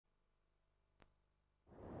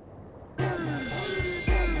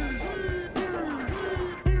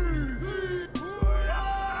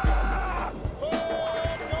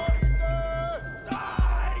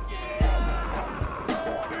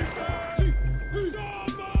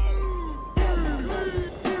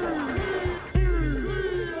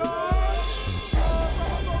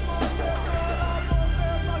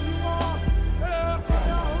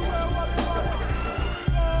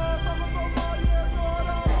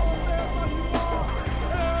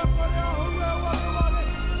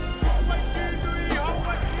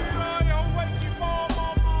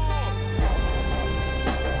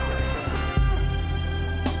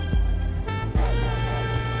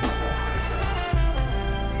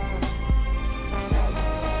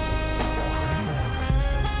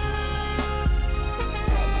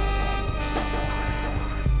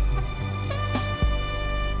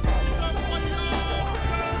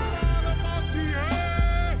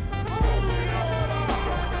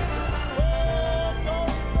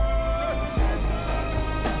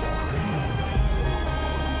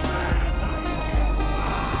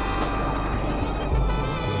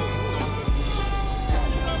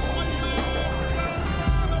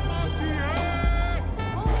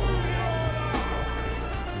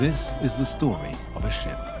This is the story of a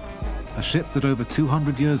ship. A ship that over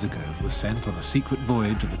 200 years ago was sent on a secret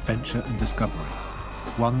voyage of adventure and discovery.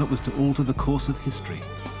 One that was to alter the course of history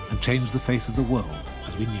and change the face of the world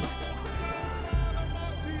as we knew it.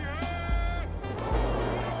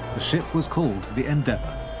 The ship was called the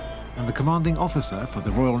Endeavour, and the commanding officer for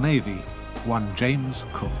the Royal Navy, one James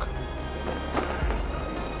Cook.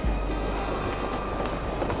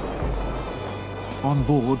 On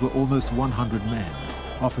board were almost 100 men,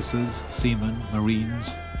 officers, seamen,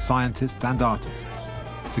 marines, scientists and artists.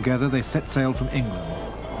 Together they set sail from England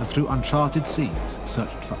and through uncharted seas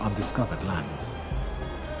searched for undiscovered lands.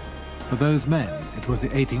 For those men, it was the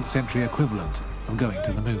 18th century equivalent of going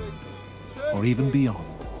to the moon, or even beyond.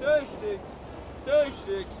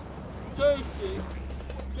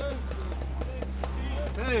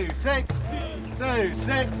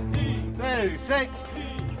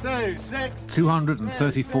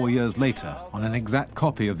 234 years later, on an exact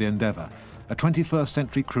copy of the Endeavour, a 21st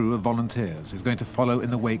century crew of volunteers is going to follow in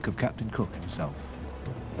the wake of Captain Cook himself.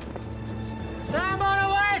 Come on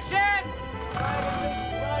away, ship!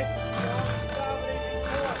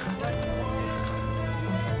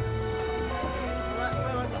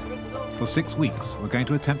 For 6 weeks, we're going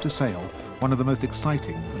to attempt to sail one of the most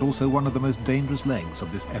exciting and also one of the most dangerous legs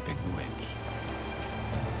of this epic voyage.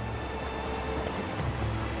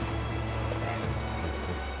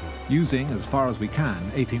 Using, as far as we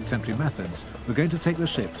can, 18th century methods, we're going to take the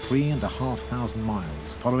ship 3,500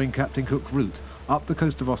 miles, following Captain Cook's route up the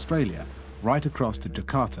coast of Australia, right across to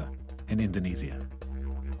Jakarta in Indonesia.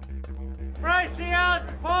 Brace the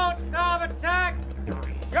yards, port, starboard tack!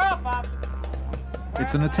 Sharp up!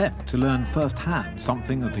 It's an attempt to learn firsthand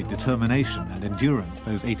something of the determination and endurance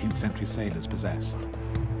those 18th century sailors possessed.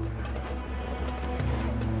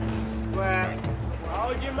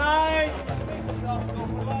 Hold your mind!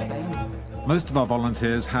 Most of our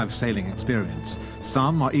volunteers have sailing experience.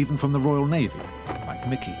 Some are even from the Royal Navy, like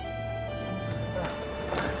Mickey.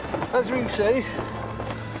 As you can see,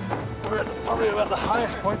 we're at probably about the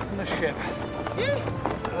highest point in the ship.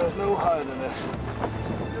 There's no higher than this.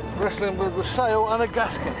 Wrestling with the sail and a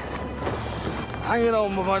gasket. Hanging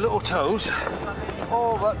on with my little toes,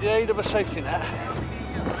 all at the aid of a safety net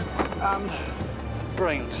and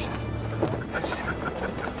brains.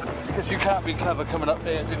 Because you can't be clever coming up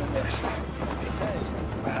there doing this.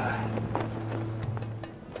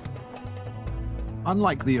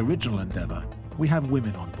 Unlike the original Endeavour, we have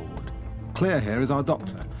women on board. Claire here is our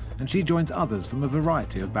doctor, and she joins others from a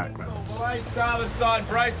variety of backgrounds. Belay starboard side,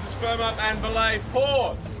 braces firm up and belay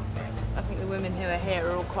port. I think the women who are here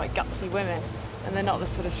are all quite gutsy women, and they're not the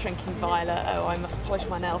sort of shrinking violet, oh, I must polish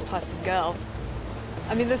my nails type of girl.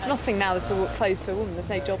 I mean, there's nothing now that's close to a woman. There's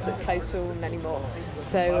no job that's close to a woman anymore.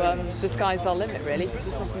 So the sky's our limit, really.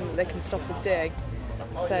 There's nothing that they can stop us doing.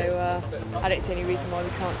 So I don't see any reason why we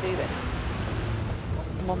can't do this.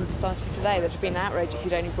 In modern society today, there'd be an outrage if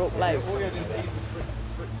you'd only brought blokes.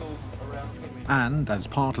 And as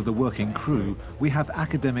part of the working crew, we have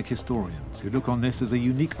academic historians who look on this as a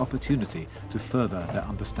unique opportunity to further their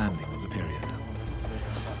understanding of the period.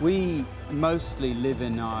 We mostly live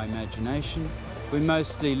in our imagination. We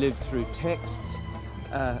mostly live through texts.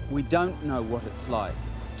 We don't know what it's like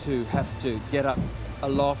to have to get up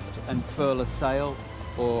aloft and furl a sail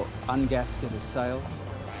or ungasket a sail.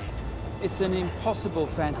 It's an impossible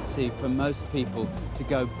fantasy for most people to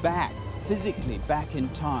go back, physically back in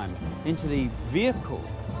time, into the vehicle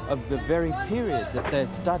of the very period that they're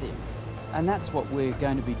studying. And that's what we're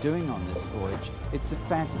going to be doing on this voyage. It's a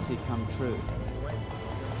fantasy come true.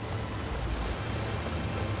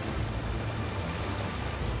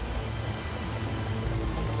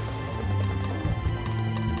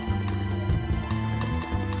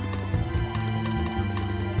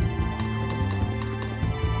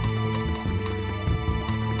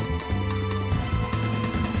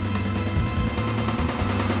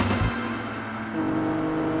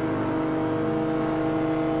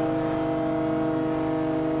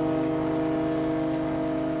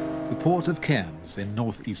 Port of Cairns in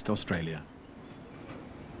northeast Australia.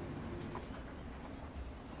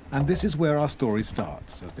 And this is where our story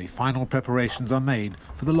starts, as the final preparations are made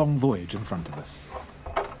for the long voyage in front of us.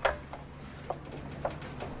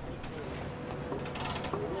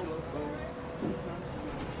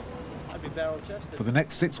 For the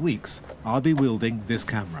next 6 weeks, I'll be wielding this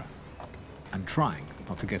camera and trying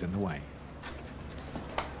not to get in the way.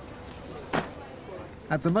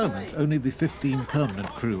 At the moment, only the 15 permanent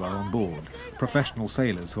crew are on board, professional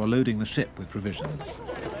sailors who are loading the ship with provisions.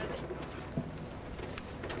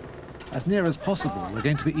 As near as possible, we're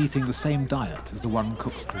going to be eating the same diet as the one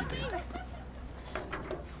Cook's crew did.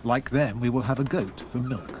 Like them, we will have a goat for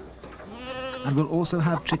milk. And we'll also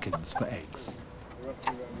have chickens for eggs.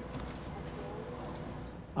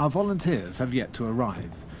 Our volunteers have yet to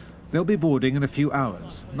arrive. They'll be boarding in a few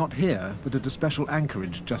hours, not here, but at a special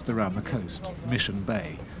anchorage just around the coast, Mission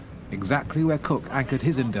Bay, exactly where Cook anchored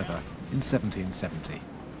his Endeavour in 1770.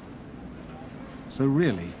 So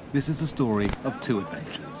really, this is a story of two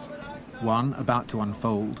adventures. One about to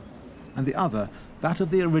unfold, and the other that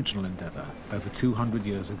of the original Endeavour over 200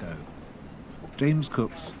 years ago. James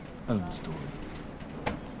Cook's own story.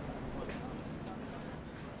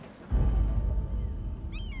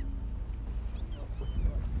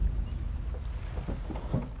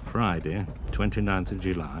 Friday, 29th of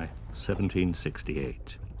July,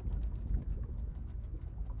 1768.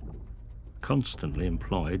 Constantly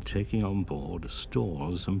employed taking on board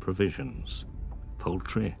stores and provisions,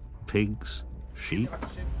 poultry, pigs, sheep,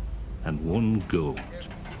 and one goat.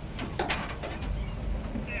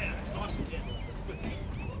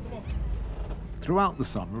 Throughout the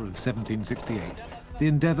summer of 1768, the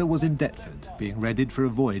Endeavour was in Deptford, being readied for a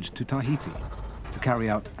voyage to Tahiti to carry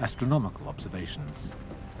out astronomical observations.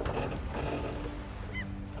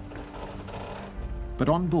 But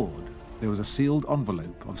on board, there was a sealed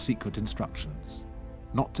envelope of secret instructions,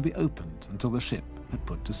 not to be opened until the ship had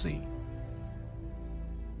put to sea.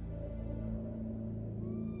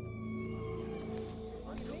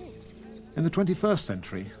 In the 21st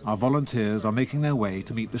century, our volunteers are making their way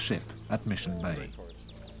to meet the ship at Mission Bay.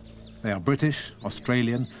 They are British,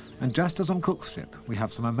 Australian, and just as on Cook's ship, we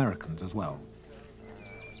have some Americans as well.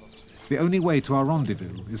 The only way to our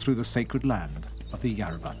rendezvous is through the sacred land of the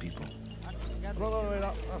Yoruba people.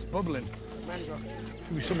 That's bubbling.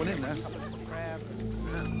 Should be someone in there.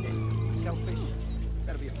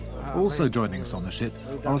 Also joining us on the ship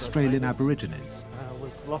are Australian Aborigines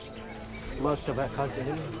We've lost most of our country.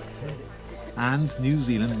 and New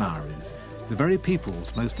Zealand Maoris, the very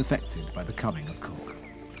peoples most affected by the coming of Cook.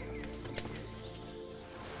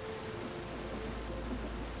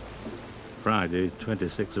 Friday,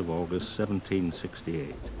 26th of August,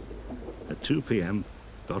 1768. At 2 p.m,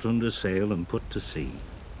 got under sail and put to sea,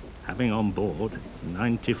 having on board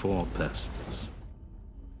 94 persons.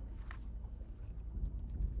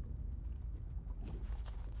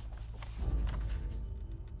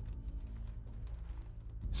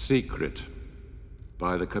 Secret,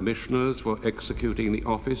 by the Commissioners for executing the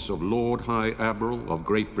office of Lord High Admiral of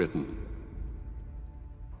Great Britain.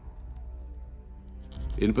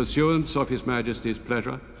 In pursuance of His Majesty's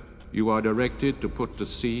pleasure, you are directed to put to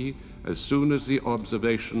sea as soon as the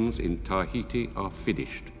observations in Tahiti are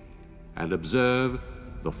finished, and observe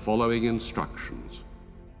the following instructions.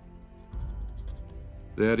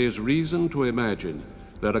 There is reason to imagine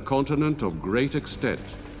that a continent of great extent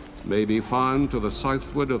may be found to the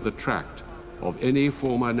southward of the tract of any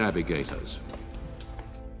former navigators.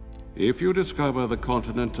 If you discover the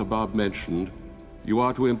continent above mentioned, you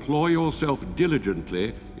are to employ yourself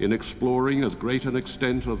diligently in exploring as great an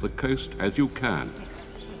extent of the coast as you can,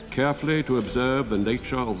 carefully to observe the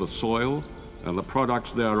nature of the soil and the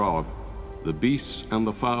products thereof, the beasts and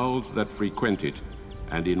the fowls that frequent it,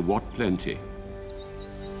 and in what plenty.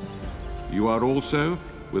 You are also,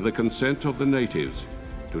 with the consent of the natives,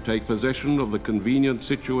 to take possession of the convenient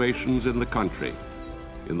situations in the country,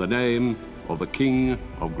 in the name of the King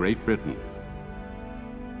of Great Britain.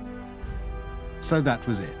 So that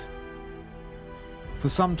was it. For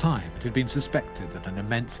some time, it had been suspected that an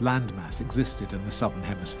immense landmass existed in the southern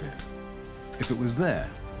hemisphere. If it was there,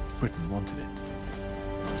 Britain wanted it.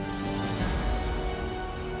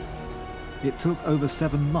 It took over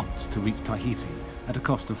 7 months to reach Tahiti at a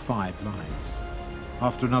cost of 5 lives.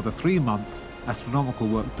 After another 3 months, astronomical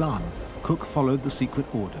work done, Cook followed the secret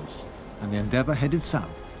orders, and the Endeavour headed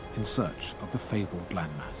south in search of the fabled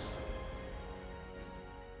landmass.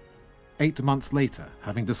 8 months later,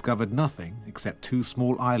 having discovered nothing except 2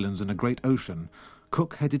 small islands in a great ocean,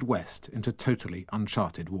 Cook headed west into totally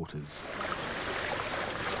uncharted waters.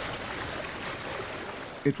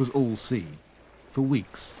 It was all sea. For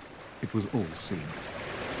weeks, it was all sea.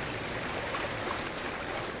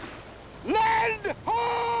 Land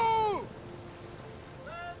ho!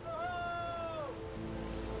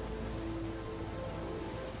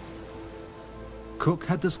 Cook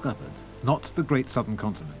had discovered not the great southern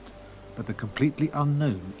continent, but the completely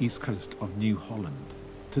unknown east coast of New Holland,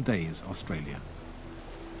 today's Australia.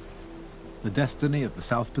 The destiny of the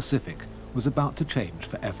South Pacific was about to change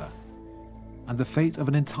forever, and the fate of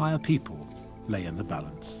an entire people lay in the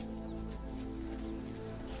balance.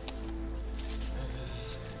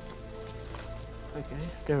 Okay,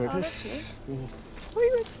 there it is. That's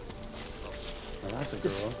you. That's a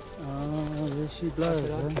good one. Oh, there she blows.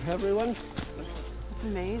 Huh? Everyone? It's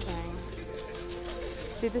amazing.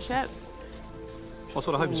 See the ship? I was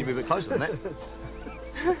sort of hoping she'd be a bit closer than that.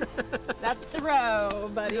 That's the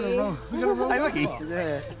row, buddy. We're gonna roll Hey, that Mickey. far.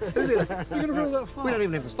 Yeah. We're gonna roll that far. We don't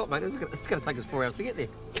even have to stop, mate. It's going to take us 4 hours to get there.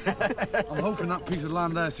 I'm hoping that piece of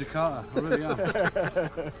land there is Jakarta. I really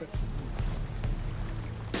am.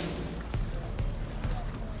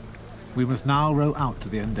 We must now row out to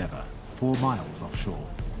the Endeavour, 4 miles offshore.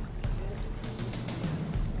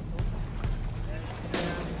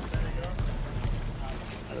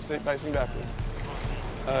 And a seat facing backwards.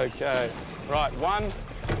 Okay. Right, one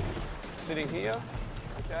sitting here.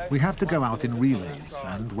 Okay. We have to go out in relays,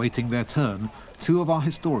 and waiting their turn, 2 of our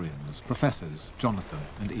historians, Professors Jonathan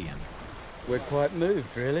and Ian. We're quite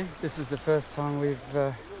moved, really. This is the first time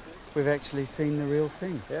we've actually seen the real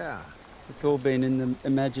thing. Yeah. It's all been in the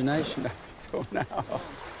imagination up until now.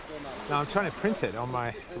 Now I'm trying to print it on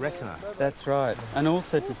my retina. That's right. And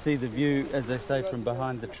also to see the view, as they say, from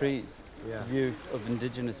behind the trees. Yeah. The view of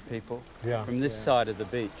indigenous people from this Yeah. side of the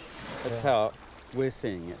beach. That's how we're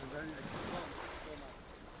seeing it.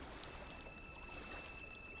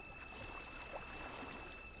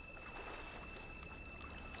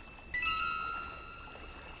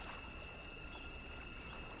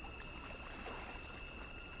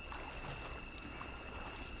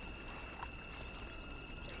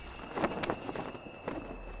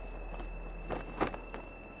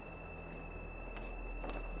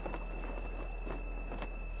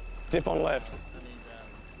 Dip on left.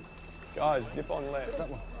 Guys, dip on left.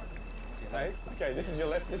 Hey, okay, this is your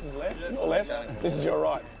left, this is left, your left, this is your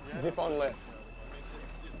right. Dip on left.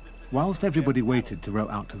 Whilst everybody waited to row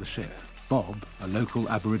out to the ship, Bob, a local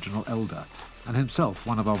Aboriginal elder, and himself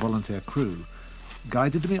one of our volunteer crew,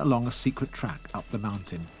 guided me along a secret track up the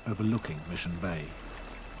mountain overlooking Mission Bay.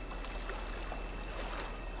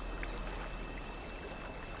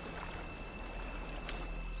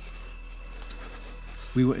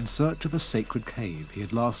 We were in search of a sacred cave he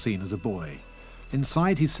had last seen as a boy.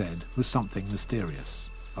 Inside, he said, was something mysterious,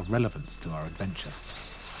 of relevance to our adventure.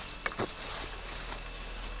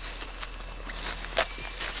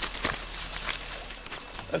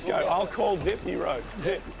 Let's go. I'll call dip, you row.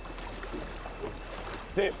 Dip.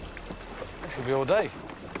 Dip. This will be all day.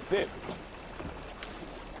 Dip.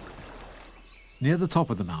 Near the top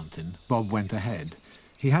of the mountain, Bob went ahead.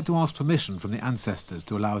 He had to ask permission from the ancestors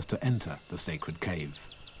to allow us to enter the sacred cave.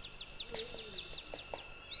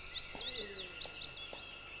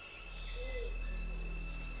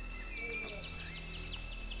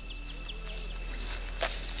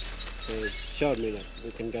 They showed me that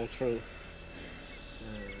we can go through.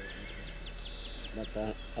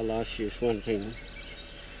 But I'll ask you one thing.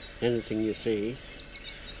 Anything you see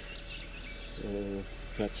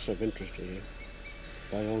that's of interest to you,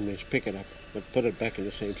 by all means pick it up, but put it back in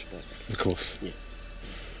the same spot. Of course. Yeah.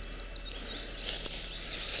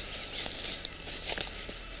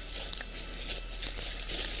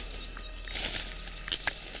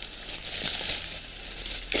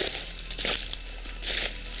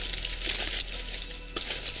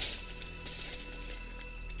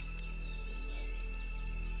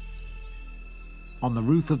 On the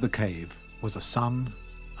roof of the cave was a sun,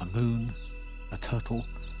 a moon, a turtle,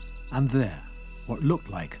 and there, what looked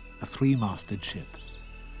like a 3-masted ship.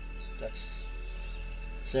 That's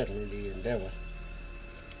certainly the Endeavour.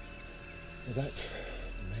 Well, that's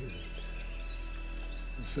amazing.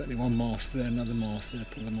 There's certainly one mast there, another mast there,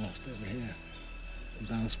 another mast over here. A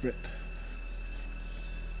bowsprit.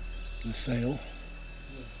 And a sail.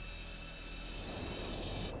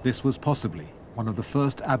 This was possibly one of the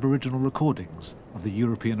first Aboriginal recordings of the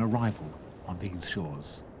European arrival on these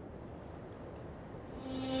shores.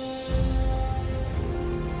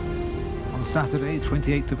 On Saturday,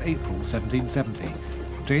 28th of April 1770,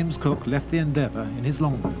 James Cook left the Endeavour in his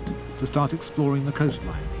longboat to start exploring the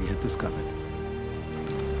coastline he had discovered.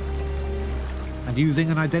 And using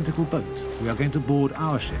an identical boat, we are going to board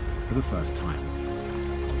our ship for the first time.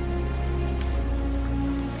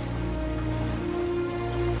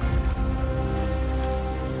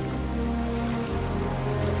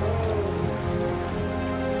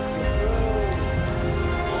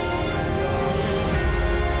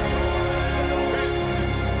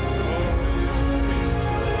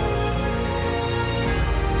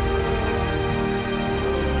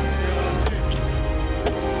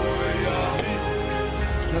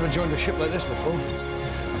 Never joined a ship like this before.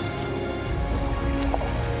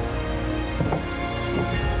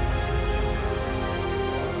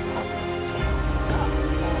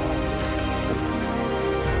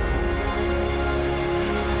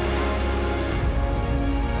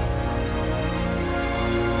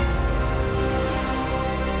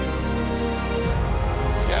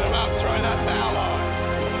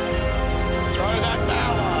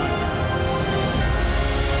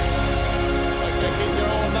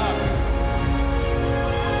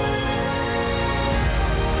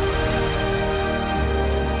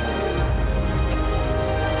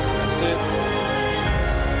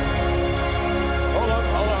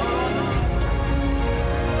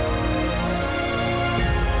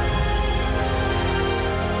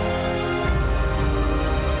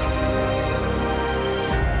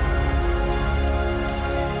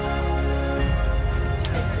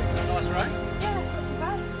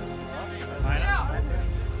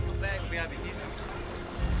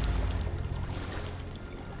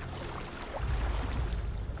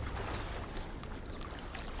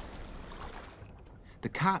 The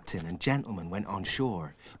captain and gentlemen went on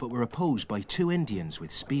shore, but were opposed by 2 Indians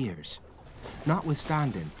with spears.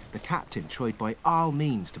 Notwithstanding, the captain tried by all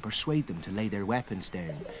means to persuade them to lay their weapons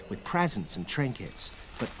down, with presents and trinkets,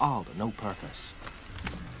 but all to no purpose.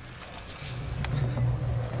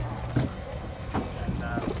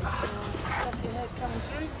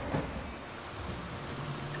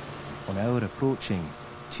 On our approaching,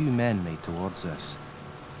 2 men made towards us.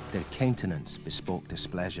 Their countenance bespoke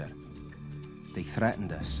displeasure. They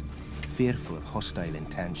threatened us, fearful of hostile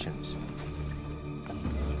intentions.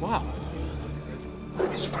 Wow, that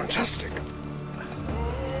is fantastic.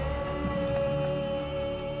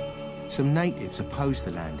 Some natives opposed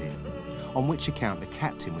the landing, on which account the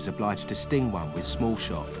captain was obliged to sting one with small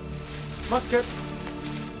shot. Musket!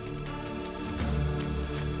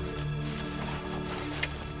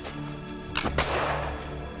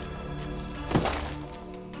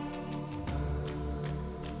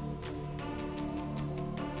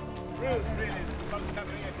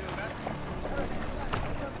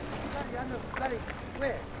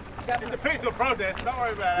 It's a peaceful protest, don't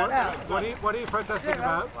worry about it. What are you protesting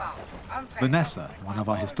about? Vanessa, one of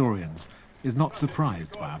our historians, is not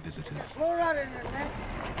surprised by our visitors.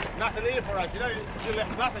 Nothing here for us, you know, you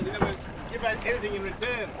left nothing, you never give out anything in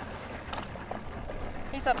return.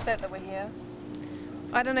 He's upset that we're here.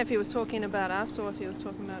 I don't know if he was talking about us or if he was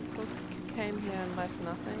talking about Cook came here and left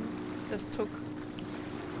nothing, just took.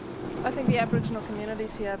 I think the Aboriginal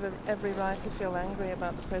communities here have every right to feel angry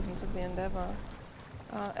about the presence of the Endeavour.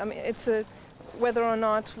 I mean, it's whether or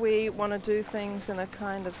not we want to do things in a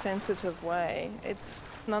kind of sensitive way, it's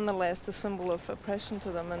nonetheless the symbol of oppression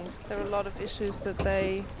to them, and there are a lot of issues that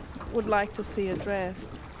they would like to see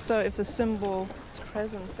addressed. So if the symbol is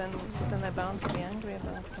present, then they're bound to be angry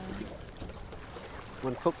about that.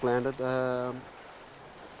 When Cook landed,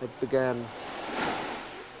 it began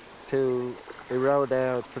to erode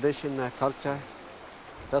our tradition, our culture.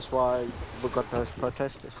 That's why we got those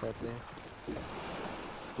protesters out there.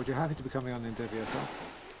 Were you happy to be coming on the Endeavour yourself?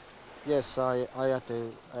 Yes, I had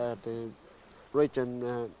to reach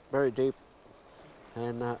in very deep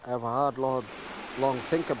and have a hard, long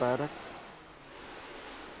think about it.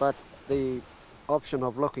 But the option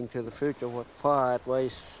of looking to the future would far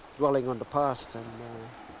outweighs dwelling on the past, and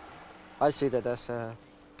I see that as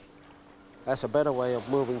a better way of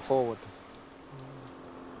moving forward.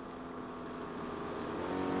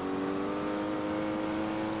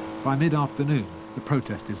 By mid-afternoon, the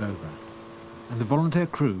protest is over, and the volunteer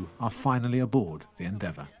crew are finally aboard the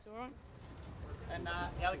Endeavour. And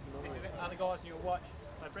the other guys in your watch,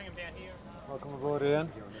 I bring them down here. Welcome aboard,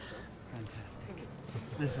 Ian. Fantastic.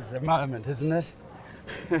 This is a moment, isn't it?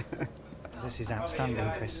 This is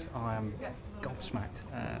outstanding, Chris. I am gobsmacked.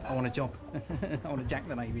 I want a job. I want to jack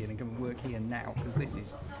the Navy in and come and work here now, because this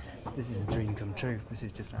is a dream come true. This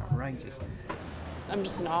is just outrageous. I'm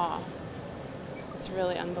just in awe. It's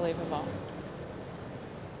really unbelievable.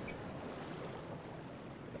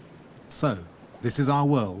 So, this is our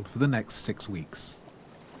world for the next 6 weeks.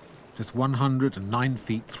 Just 109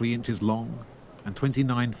 feet 3 inches long and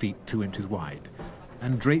 29 feet 2 inches wide,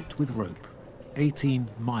 and draped with rope, 18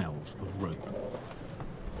 miles of rope.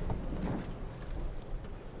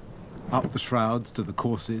 Up the shrouds to the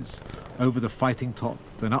courses, over the fighting top,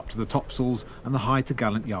 then up to the topsails and the high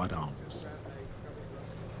to-gallant yard arms.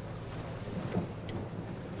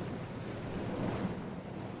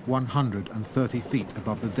 "130 feet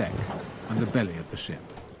above the deck and the belly of the ship.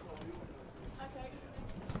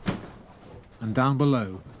 And down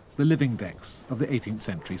below, the living decks of the 18th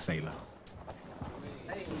century sailor.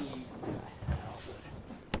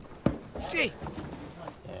 Yeah,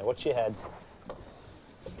 watch your heads.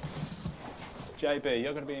 JB,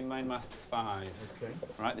 you're going to be in mainmast 5. Okay.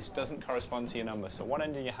 Right, this doesn't correspond to your number. So one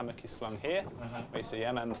end of your hammock is slung here. Where you see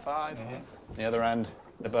MM5. The other end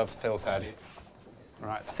above Phil's head.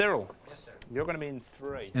 Right, Cyril. Yes, sir. You're going to be in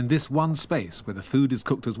 3. In this one space where the food is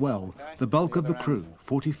cooked as well, the bulk of the crew,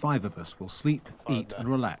 45 of us, will sleep, eat and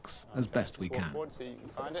relax as best we can. Forward so you can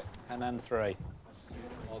find it. MM3.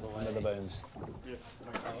 All the way under the booms.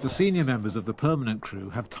 The senior members of the permanent crew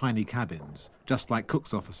have tiny cabins, just like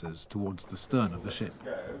Cook's officers, towards the stern of the ship.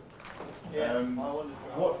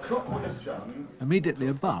 What Cook would have done... Immediately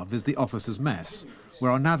above is the officers' mess,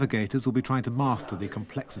 where our navigators will be trying to master the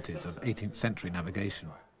complexities of 18th century navigation.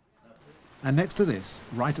 And next to this,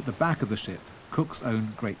 right at the back of the ship, Cook's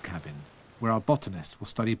own great cabin, where our botanist will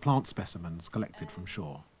study plant specimens collected from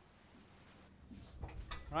shore.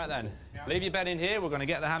 Right then, leave your bed in here. We're going to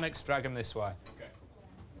get the hammocks, drag them this way. Okay.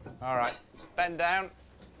 All right, just bend down,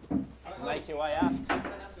 make your way aft.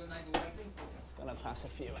 It's going to pass a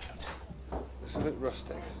few out. It's a bit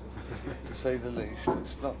rustic, to say the least.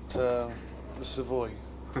 It's not the Savoy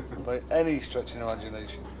by any stretch of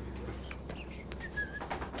imagination.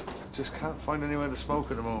 Just can't find anywhere to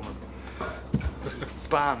smoke at the moment.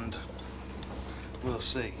 Banned. We'll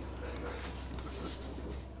see.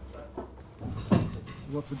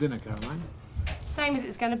 What's for dinner, Caroline? Same as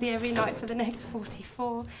it's going to be every night for the next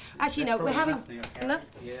 44. Actually, no, we're having enough.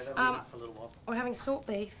 Yeah, that'll be enough for a little while. We're having salt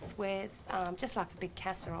beef with just like a big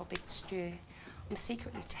casserole, big stew. I'm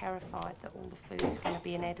secretly terrified that all the food's going to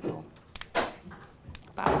be inedible.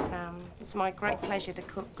 But it's my great pleasure to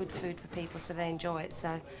cook good food for people so they enjoy it.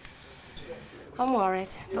 So I'm worried,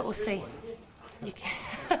 but we'll see. You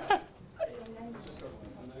can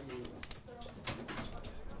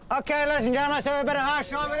OK, ladies and gentlemen, let's have a bit of high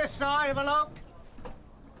shine with this side. Have a look.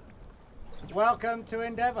 Welcome to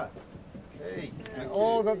Endeavour. Hey. And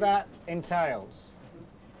all that entails.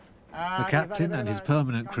 The captain and his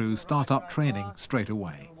permanent crew start up training straight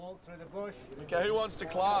away. OK, who wants to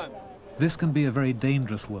climb? This can be a very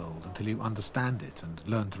dangerous world until you understand it and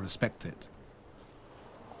learn to respect it.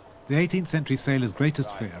 The 18th century sailor's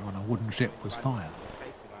greatest fear on a wooden ship was fire.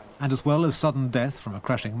 And as well as sudden death from a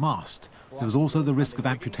crashing mast, there was also the risk of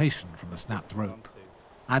amputation from a snapped rope.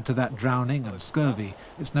 Add to that drowning and scurvy,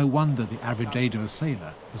 it's no wonder the average age of a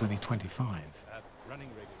sailor was only 25.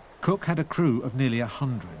 Cook had a crew of nearly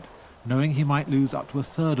 100, knowing he might lose up to a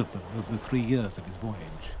third of them over the 3 years of his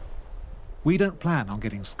voyage. We don't plan on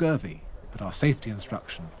getting scurvy, but our safety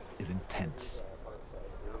instruction is intense.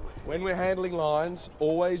 When we're handling lines,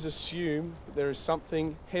 always assume that there is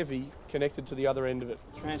something heavy connected to the other end of it.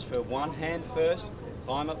 Transfer one hand first,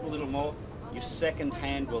 climb up a little more. Your second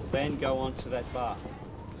hand will then go onto that bar.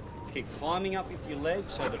 Keep climbing up with your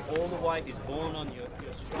legs so that all the weight is borne on your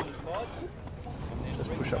strong quads.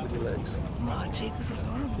 Just push up with your legs. Oh, gee, this is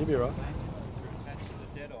horrible. You'll be right.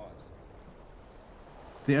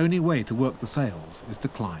 The only way to work the sails is to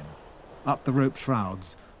climb, up the rope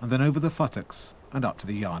shrouds, and then over the futtocks and up to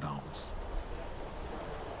the yard arms.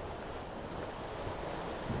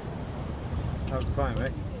 How's the climb,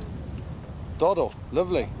 mate? Doddle,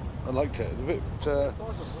 lovely. I liked it. It's a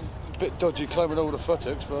bit dodgy climbing over the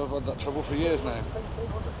futtocks, but I've had that trouble for years now.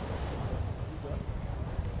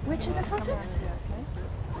 Which are the futtocks?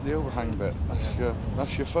 The overhang bit.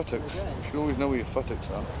 That's your futtocks. You should always know where your futtocks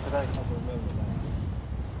are.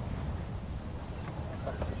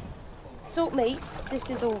 Salt meat, this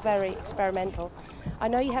is all very experimental. I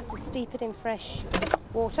know you have to steep it in fresh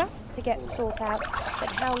water to get the salt out, but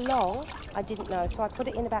how long, I didn't know. So I put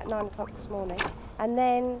it in about 9 o'clock this morning. And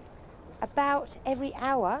then about every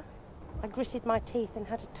hour, I gritted my teeth and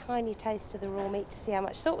had a tiny taste of the raw meat to see how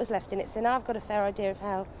much salt was left in it. So now I've got a fair idea of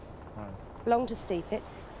how long to steep it.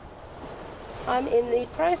 I'm in the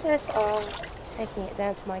process of taking it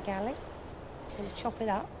down to my galley. I'm going to chop it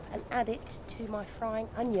up and add it to my frying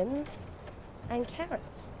onions and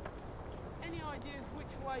carrots. Any ideas which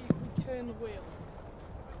way you could turn the wheel?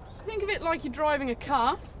 Think of it like you're driving a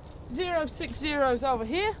car. 060's over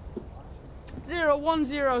here,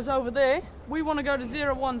 010's over there. We want to go to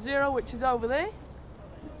 010, which is over there.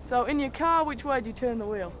 So in your car, which way do you turn the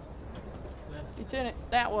wheel? You turn it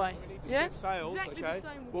that way. We need to set sails, exactly okay?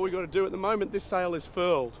 What we've got to do at the moment, this sail is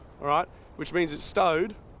furled, all right? Which means it's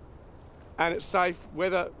stowed and it's safe,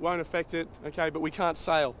 weather won't affect it, okay, but we can't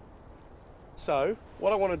sail. So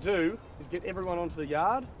what I want to do is get everyone onto the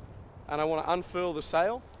yard and I want to unfurl the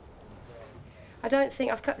sail. I don't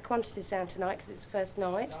think, I've cut the quantities down tonight because it's the first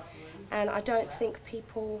night, and I don't think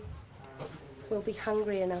people will be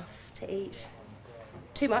hungry enough to eat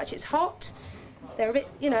too much. It's hot, they're a bit,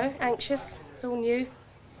 you know, anxious, it's all new.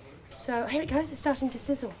 So here it goes, it's starting to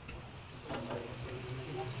sizzle.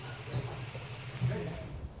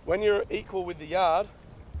 When you're equal with the yard,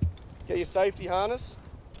 get your safety harness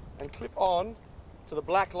and clip on to the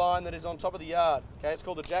black line that is on top of the yard. Okay, it's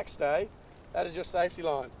called the jack stay. That is your safety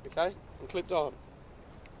line, okay, and clipped on.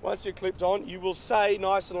 Once you're clipped on, you will say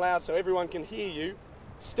nice and loud so everyone can hear you,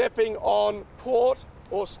 stepping on port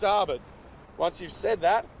or starboard. Once you've said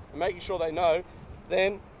that, and making sure they know,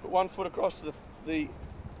 then put one foot across the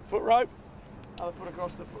foot rope, other foot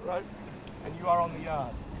across the foot rope, and you are on the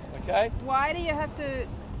yard, okay? Why do you have to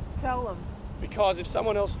tell them? Because if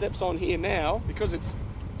someone else steps on here now, because it's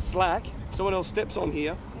slack, if someone else steps on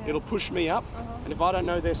here, it'll push me up, and if I don't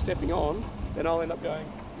know they're stepping on, then I'll end up going,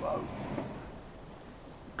 whoa.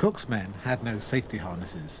 Cook's men had no safety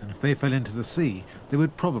harnesses, and if they fell into the sea, they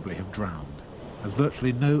would probably have drowned, as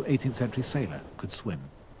virtually no 18th century sailor could swim.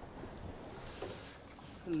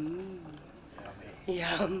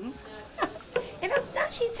 Yum. It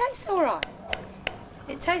actually tastes all right.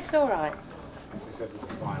 It tastes all right. It's said with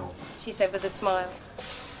a smile. She said with a smile.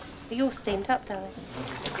 You're all steamed up, darling.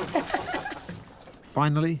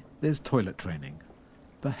 Finally, there's toilet training.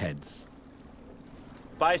 The heads.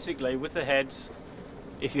 Basically, with the heads,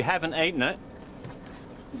 if you haven't eaten it,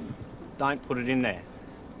 don't put it in there,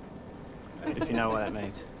 if you know what that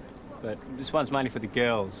means. But this one's mainly for the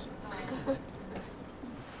girls.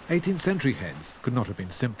 18th century heads could not have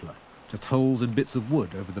been simpler. Just holes in bits of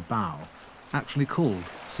wood over the bow, actually called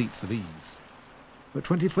seats of ease. But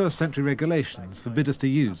 21st century regulations forbid us to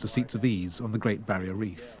use the seats of ease on the Great Barrier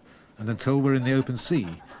Reef, and until we're in the open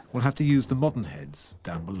sea, we'll have to use the modern heads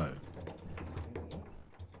down below.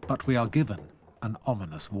 But we are given an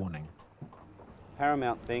ominous warning.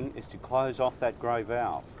 Paramount thing is to close off that grey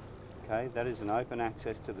valve. Okay, that is an open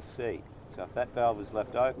access to the sea. So if that valve is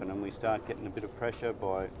left open and we start getting a bit of pressure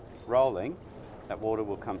by rolling, that water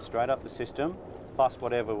will come straight up the system, plus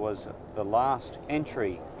whatever was the last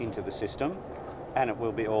entry into the system, and it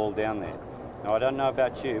will be all down there. Now I don't know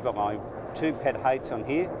about you, but my two pet hates on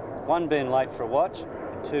here, one being late for a watch,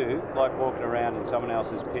 and two, like walking around in someone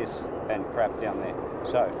else's piss and crap down there.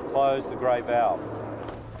 So, close the grey valve.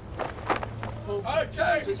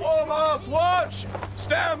 Okay, 4 mast watch!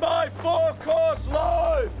 Stand by 4-course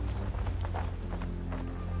load!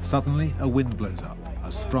 Suddenly, a wind blows up,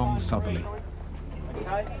 a strong southerly.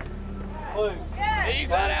 Okay. Blue. Ease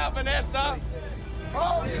that out, Vanessa!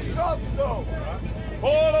 Hold your topsail!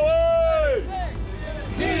 All away!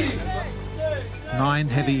 9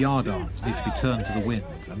 heavy yardarms need to be turned to the wind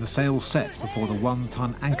and the sails set before the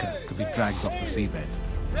 1-ton anchor can be dragged off the seabed.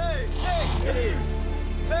 2-6!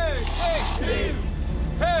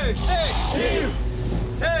 2-6!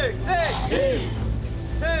 2-6! 2-6!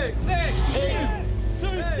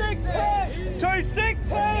 2-6! 2-6!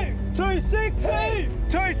 2-6! 2-6!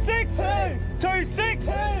 2-6! 2-6!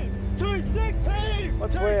 2-6!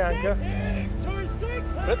 Let's weigh anchor.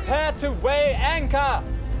 Prepare to weigh anchor!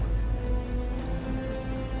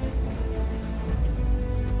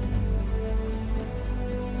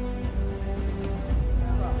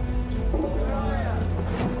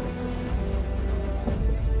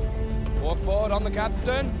 Walk forward on the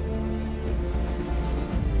capstan.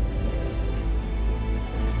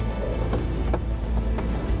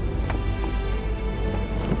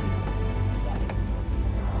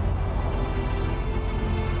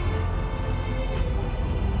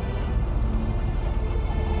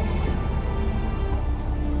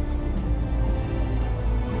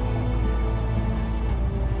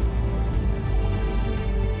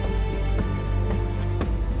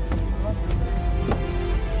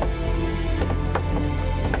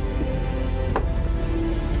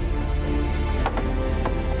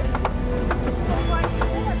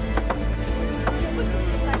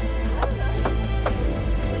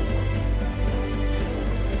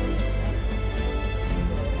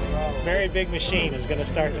 Big machine is going to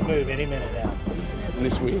start to move any minute now. In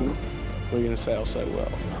this wind, we're going to sail so well.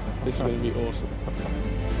 This is going to be awesome.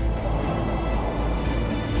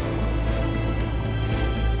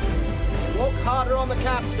 Walk harder on the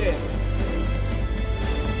capstan.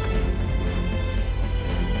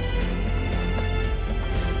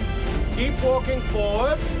 Keep walking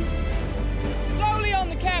forward. Slowly on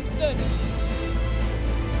the capstan.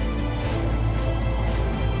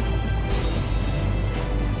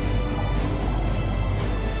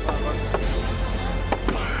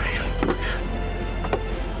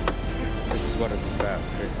 What it's about,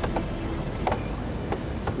 Chris.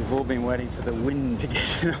 We've all been waiting for the wind to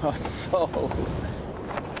get in our soul.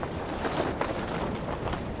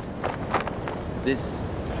 This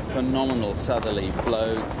phenomenal southerly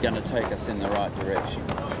blow's going to take us in the right direction.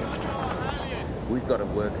 We've got to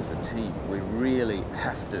work as a team. We really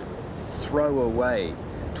have to throw away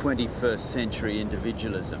 21st century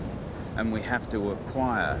individualism, and we have to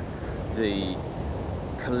acquire the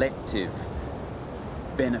collective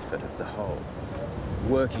benefit of the whole.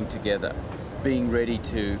 Working together, being ready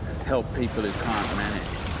to help people who can't manage,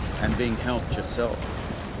 and being helped yourself.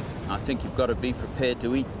 I think you've got to be prepared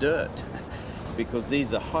to eat dirt, because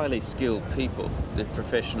these are highly skilled people, the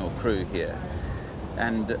professional crew here.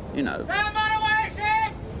 And, you know,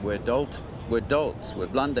 we're dolts, we're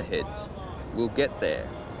blunderheads. We'll get there,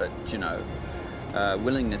 but, you know,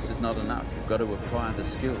 willingness is not enough. You've got to acquire the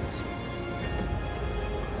skills.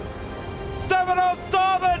 Stepping on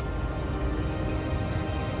starboard!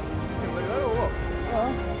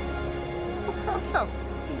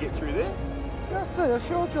 You get through there? That's a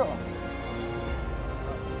short job.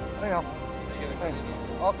 Hang on. Hang on.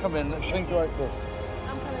 I'll come in. Let's shrink right there.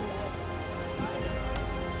 I'm coming back.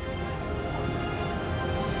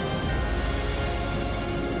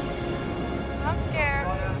 I'm scared.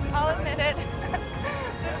 I'll admit it.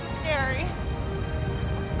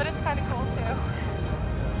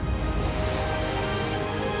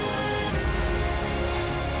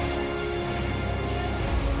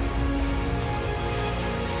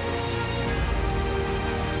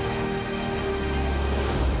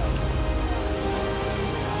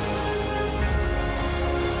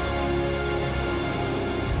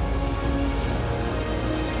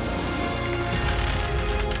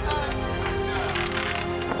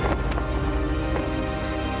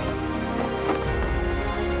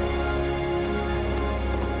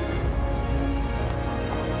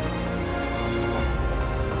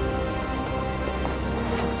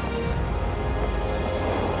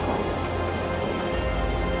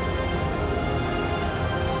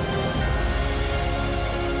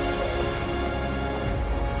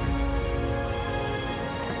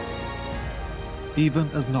 Even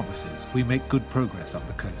as novices, we make good progress up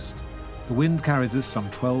the coast. The wind carries us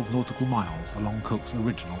some 12 nautical miles along Cook's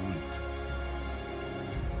original route.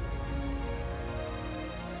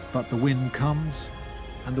 But the wind comes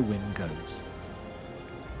and the wind goes.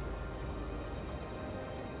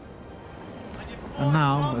 And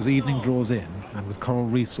now, as evening draws in, and with coral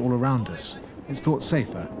reefs all around us, it's thought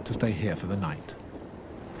safer to stay here for the night.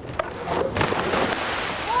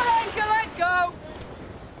 One anchor, let go!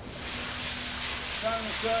 Down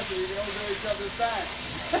the circle, you can all do each other's back.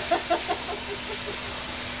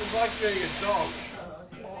 It's like being a dog.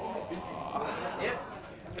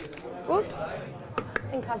 Whoops.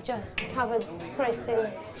 I think I've just covered Chris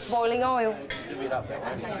in boiling oil.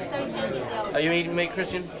 Are you eating meat,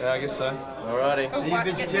 Christian? Yeah, I guess so. Alrighty. Are you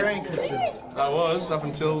vegetarian, Christian? I was, up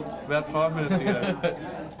until about 5 minutes ago.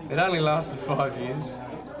 It only lasted 5 years.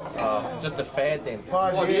 Oh, just a fad then.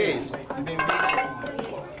 5 years? You've been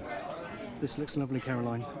This looks lovely,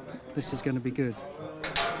 Caroline. This is going to be good.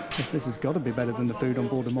 This has got to be better than the food on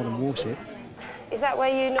board a modern warship. Is that where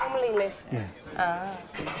you normally live? Yeah.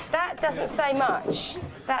 That doesn't say much.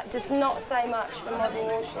 That does not say much for modern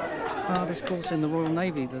warships. Ah, this course in the Royal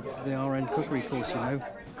Navy, the RN cookery course, you know.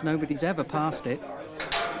 Nobody's ever passed it.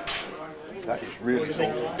 That is really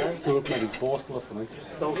salty. That's good, maybe Boston or something.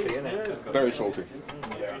 Salty, isn't it? Very salty.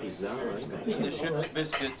 The ship's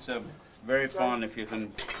biscuits are very fine if you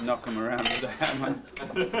can knock them around with a hammer.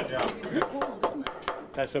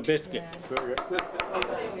 That's a biscuit.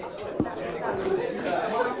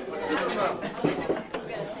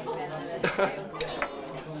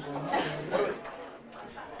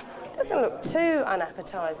 Doesn't look too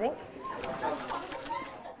unappetising.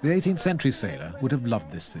 The 18th century sailor would have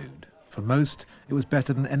loved this food. For most, it was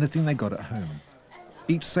better than anything they got at home.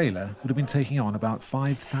 Each sailor would have been taking on about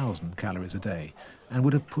 5,000 calories a day and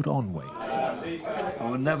would have put on weight. I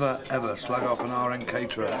would never, ever slag off an RN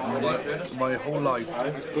caterer in my whole life.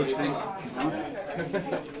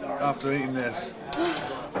 After eating this.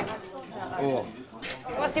 Oh.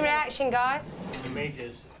 What's your reaction, guys? The meat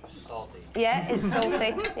is salty. Yeah, it's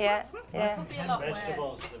salty. Yeah, yeah. The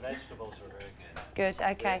vegetables are very good. Good,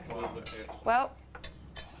 okay. Well,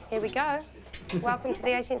 here we go. Welcome to the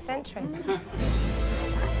 18th century.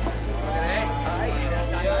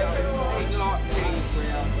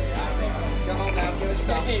 Come on now, give us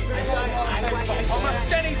some. I'm a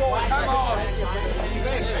steady boy, come on!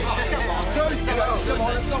 Come on, do something. Come on,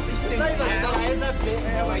 let's not be stingy. Leave us some. There's a bit.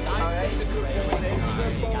 There we go. There's a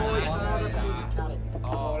good boy.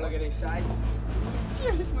 Oh, look at this side.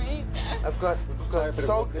 Cheers, mate. I've got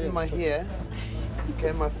salt in my hair.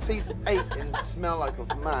 Okay, my feet ache and smell like of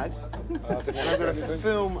mud. And I've got a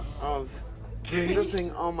film of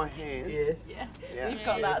dripping on my hands. Yes. Yeah. We've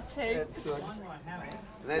got that too. That's good.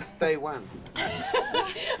 And that's day one.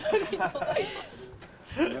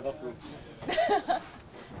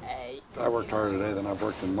 Hey. I worked harder today than I've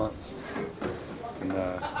worked in months. And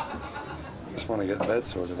just want to get bed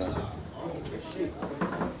sorted out.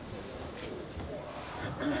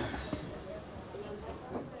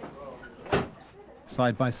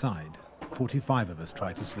 Side by side, 45 of us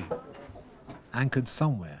try to sleep, anchored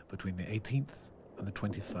somewhere between the 18th and the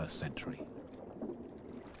 21st century.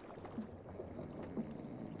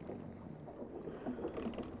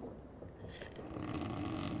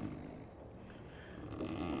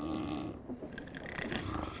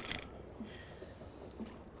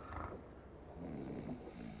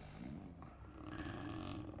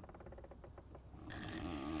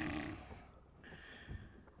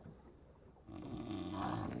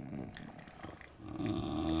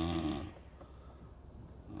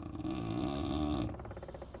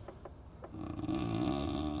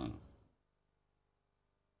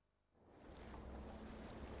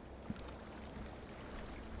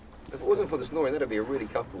 If it wasn't for the snoring, that'd be a really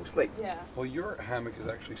comfortable sleep. Yeah. Well, your hammock is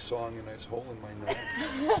actually sawing a nice hole in my neck.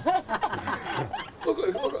 Look,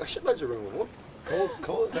 I've got shitloads of room. What?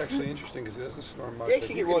 Cole is actually interesting because he doesn't snore much. Do you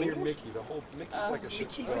actually get can right hear in Mickey. The whole Mickey's like a shit.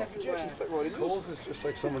 Mickey's everywhere. Actually fit right in. Cole's is just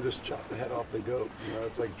like someone just chopped the head off the goat. You know,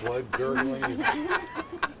 it's like blood gurgling.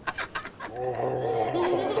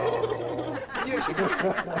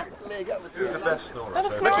 This is the best snorer.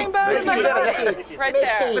 That's a snoring bird in my garden. Right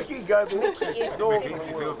there. Mickey, go. Mickey is snoring. You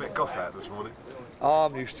feel a bit goth out this morning? Oh,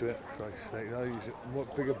 I'm used to it. Christ's sake. No,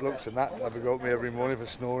 what bigger blokes than that have a go at me every morning for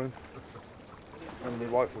snoring. And my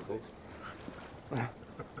wife, of course.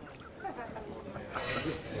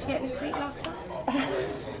 Did you get any sleep last night?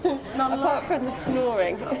 Not apart from the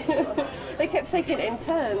snoring. They kept taking it in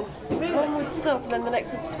turns. One would stop and then the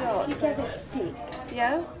next would start. If you get a stick,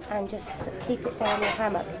 yeah, and just keep it down your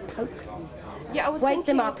hammock, poke them, Yeah, I was wake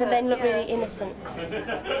them up and then look really innocent.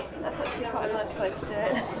 That's actually quite a nice way to do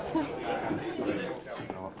it.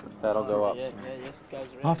 That'll go up.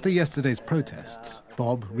 After yesterday's protests,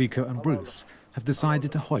 Bob, Rika and Bruce have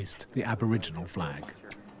decided to hoist the Aboriginal flag.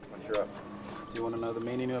 Do you want to know the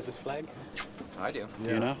meaning of this flag? I do.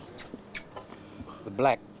 Do you know? The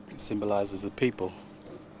black symbolizes the people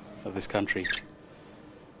of this country.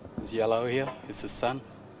 This yellow here is the sun,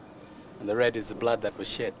 and the red is the blood that was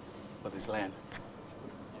shed for this land.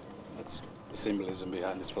 That's the symbolism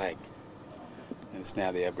behind this flag. And it's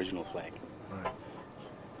now the Aboriginal flag. Right.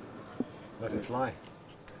 Let it fly.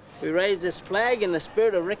 We raise this flag in the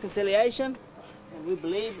spirit of reconciliation, and we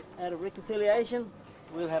believe out of reconciliation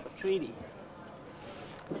we'll have a treaty.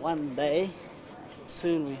 One day,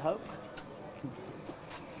 soon we hope.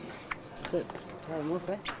 That's it.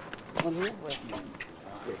 One here.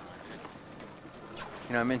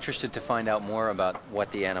 You know, I'm interested to find out more about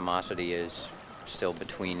what the animosity is still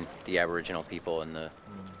between the Aboriginal people and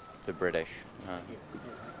the British.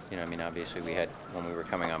 You know, I mean, obviously we had, when we were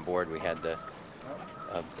coming on board, we had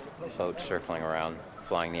a boat circling around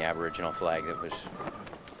flying the Aboriginal flag that was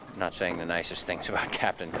not saying the nicest things about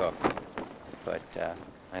Captain Cook. But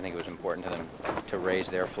I think it was important to them to raise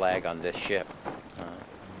their flag on this ship.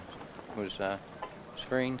 It was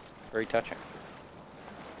very, very touching.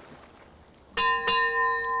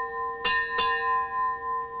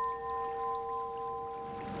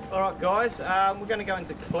 All right, guys, we're going to go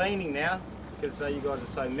into cleaning now because you guys are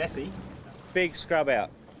so messy. Big scrub out.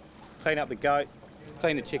 Clean up the goat,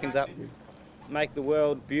 clean the chickens up, make the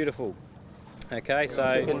world beautiful. Okay, so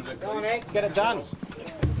go on, Eggs, get it done.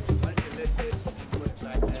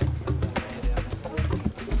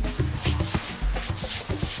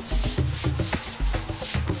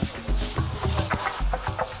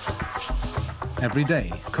 Every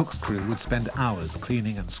day, Cook's crew would spend hours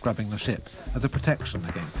cleaning and scrubbing the ship as a protection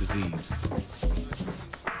against disease.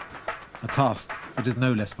 A task that is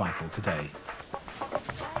no less vital today.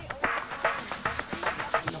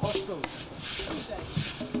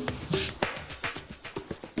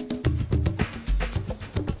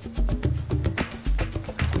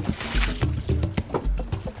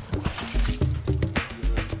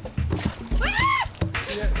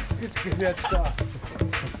 Give me that stuff.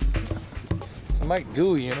 It might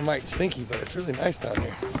gooey and it might stinky, but it's really nice down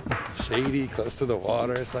here. Shady, close to the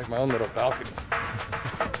water. It's like my own little balcony.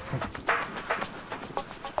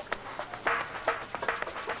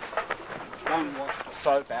 Don't wash the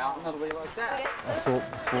soap out, another way like that. I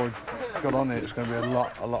thought before I got on it, it's going to be a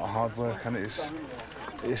lot of hard work, and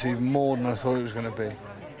it's even more than I thought it was going to be.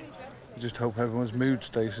 I just hope everyone's mood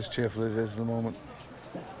stays as cheerful as it is at the moment.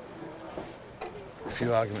 A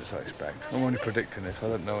few arguments I expect. I'm only predicting this, I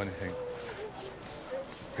don't know anything.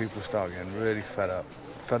 People start getting really fed up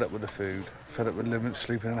with the food, fed up with living,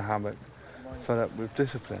 sleeping in a hammock, fed up with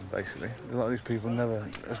discipline, basically. A lot of these people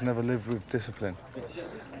has never lived with discipline,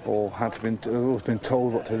 or they've always been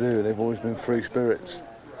told what to do. They've always been free spirits,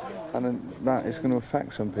 and then that is going to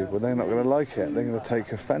affect some people. They're not going to like it. They're going to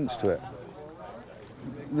take offence to it.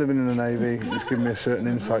 Living in the Navy has given me a certain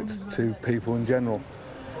insight to people in general,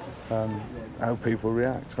 how people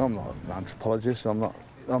react. I'm not an anthropologist. I'm not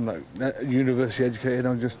university educated.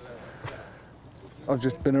 I've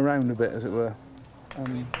just been around a bit, as it were.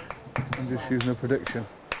 I'm just using a prediction.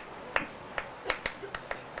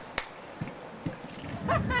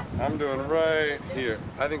 I'm doing right here.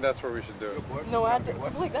 I think that's where we should do it. No, I did.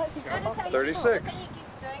 Because look, that's 36.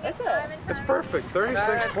 Is it? It's perfect.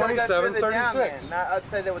 36, 27, 36. I'd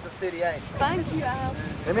say there was a 38. Thank you, Al.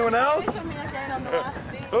 Anyone else? Push on me again on the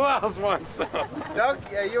last day. Who else wants some? Doug,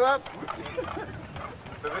 are you up?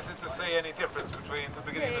 So this is to see any difference between the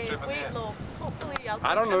beginning of the trip and the end? Hopefully I'll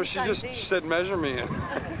I don't know. She just said measure me in.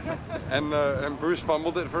 And Bruce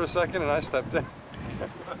fumbled it for a second, and I stepped in.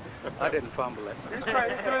 I didn't fumble it. He's doing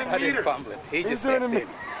it in I didn't meters. fumble it. He just doing stepped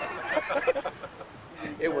it in.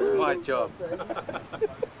 It was my job.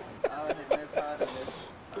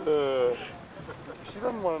 She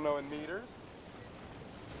doesn't want to know in meters.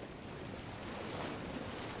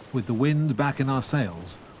 With the wind back in our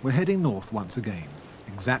sails, we're heading north once again,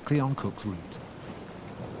 exactly on Cook's route.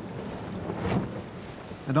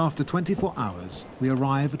 And after 24 hours, we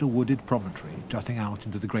arrive at a wooded promontory jutting out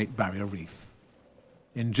into the Great Barrier Reef.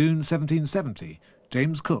 In June 1770,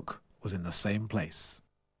 James Cook was in the same place.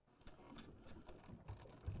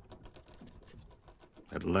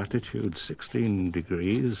 At latitude 16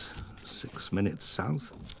 degrees, 6 minutes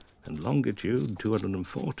south, and longitude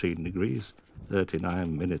 214 degrees,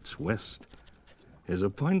 39 minutes west, is a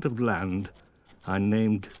point of land I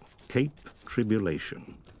named Cape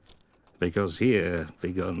Tribulation, because here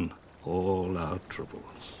begun all our troubles.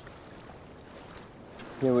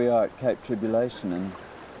 Here we are at Cape Tribulation, and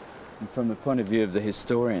from the point of view of the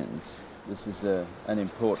historians, this is an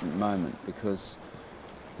important moment, because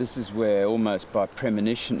this is where, almost by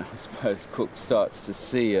premonition, I suppose, Cook starts to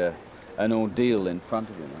see an ordeal in front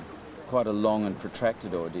of him, quite a long and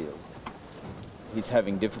protracted ordeal. He's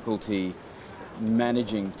having difficulty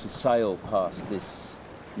managing to sail past this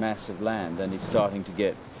mass of land, and he's starting to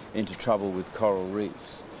get into trouble with coral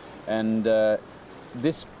reefs. And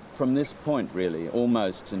from this point, really,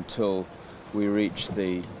 almost until we reach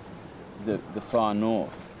the far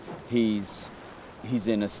north, he's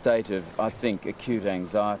in a state of, I think, acute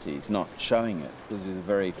anxiety. He's not showing it because he's a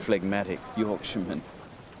very phlegmatic Yorkshireman.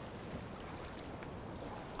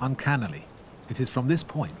 Uncannily, it is from this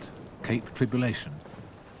point, Cape Tribulation,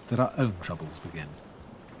 that our own troubles begin.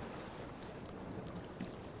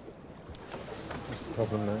 What's the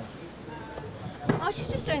problem now? Oh,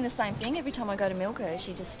 she's just doing the same thing. Every time I go to milk her,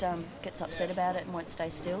 she just gets upset about it and won't stay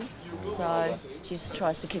still. So she just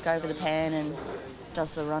tries to kick over the pan and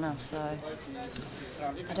does the runner. So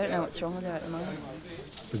I don't know what's wrong with her at the moment.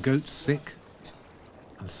 The goat's sick,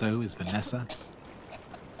 and so is Vanessa.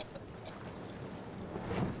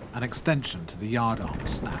 An extension to the yard arm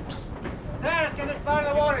snaps. Sarah, get this boat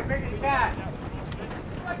in the water as quick as you can.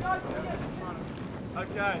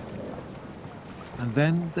 Okay. And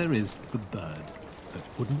then there is the bird that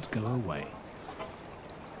wouldn't go away.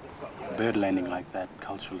 A bird landing like that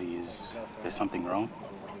culturally there's something wrong.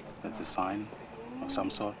 That's a sign of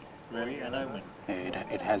some sort. Really? An omen? Yeah,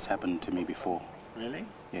 it has happened to me before. Really?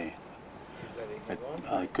 Yeah.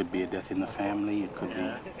 It could be a death in the family, it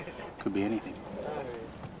could be anything.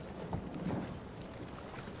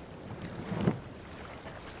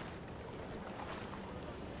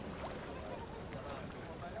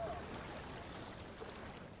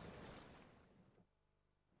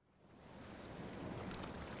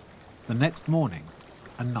 The next morning,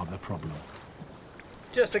 another problem.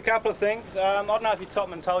 Just a couple of things. I don't know if your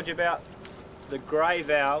topman told you about the grey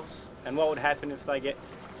valves and what would happen if they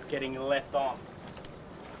getting left on.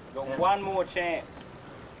 Got one more chance.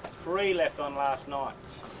 3 left on last night.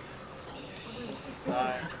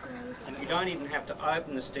 So, and you don't even have to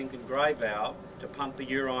open the stinking grey valve to pump the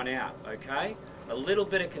urine out, okay? A little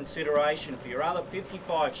bit of consideration for your other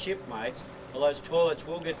 55 shipmates, or those toilets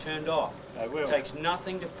will get turned off. They will. It takes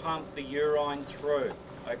nothing to pump the urine through,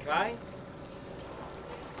 okay?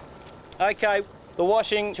 Okay, the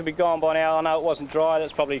washing should be gone by now. I know it wasn't dry.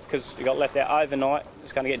 That's probably because it got left out overnight.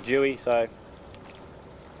 It's going to get dewy, so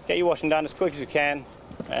get your washing done as quick as you can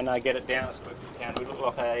and get it down as quick as you can. We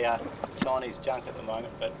look like a Chinese junk at the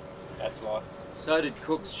moment, but that's life. So did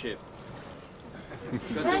Cook's ship.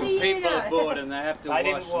 Because people are bored and they have to wash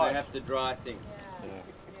and they have to dry things.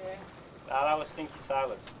 No, they were stinky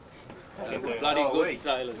sailors. They were bloody good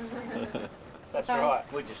sailors. That's right.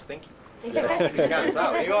 We're just stinky. You guys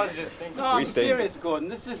are just thinking. No, I'm serious, Gordon.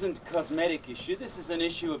 This isn't a cosmetic issue. This is an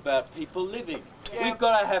issue about people living. Yeah. We've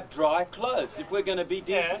got to have dry clothes if we're going to be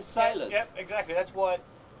decent sailors. Yep, exactly. That's why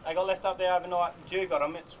they got left up there overnight. Dew got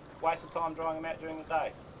them. It's a waste of time drying them out during the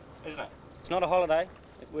day, isn't it? It's not a holiday.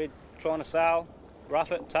 We're trying to sail,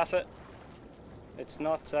 rough it, tough it. It's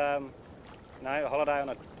not, a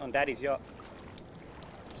holiday on Daddy's yacht.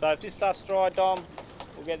 So if this stuff's dry, Dom,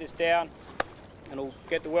 we'll get this down and we'll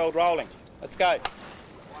get the world rolling. Let's go.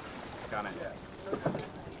 Come in.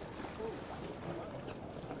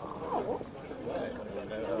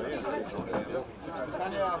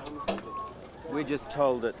 We're just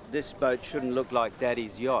told that this boat shouldn't look like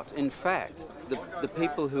Daddy's yacht. In fact, the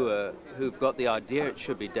people who've got the idea it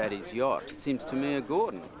should be Daddy's yacht, it seems to me, are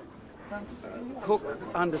Gordon. Cook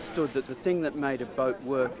understood that the thing that made a boat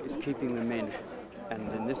work is keeping the men, and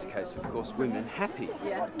in this case, of course, women, happy.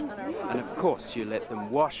 And of course, you let them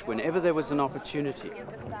wash whenever there was an opportunity.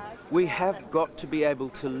 We have got to be able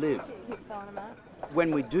to live.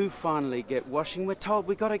 When we do finally get washing, we're told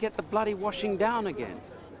we've got to get the bloody washing down again.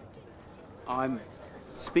 I'm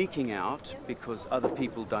speaking out because other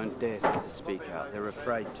people don't dare to speak out. They're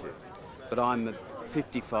afraid to. But I'm a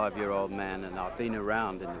 55-year-old man and I've been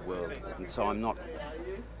around in the world, and so I'm not...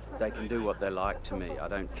 They can do what they like to me. I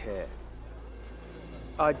don't care.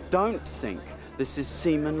 I don't think this is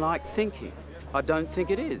seaman-like thinking. I don't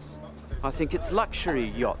think it is. I think it's luxury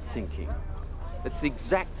yacht thinking. It's the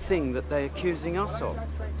exact thing that they're accusing us of.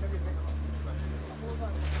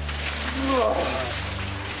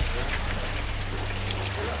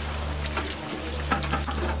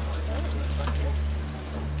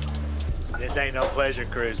 This ain't no pleasure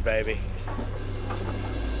cruise, baby.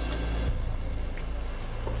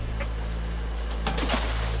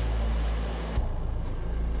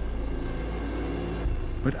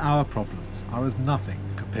 But our problems are as nothing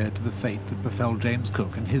compared to the fate that befell James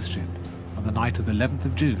Cook and his ship on the night of the 11th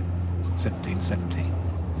of June,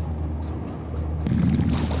 1717.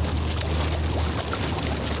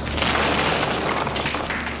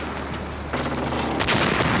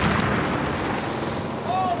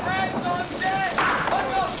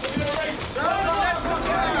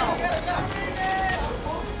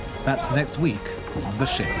 That's next week on The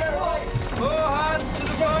Ship.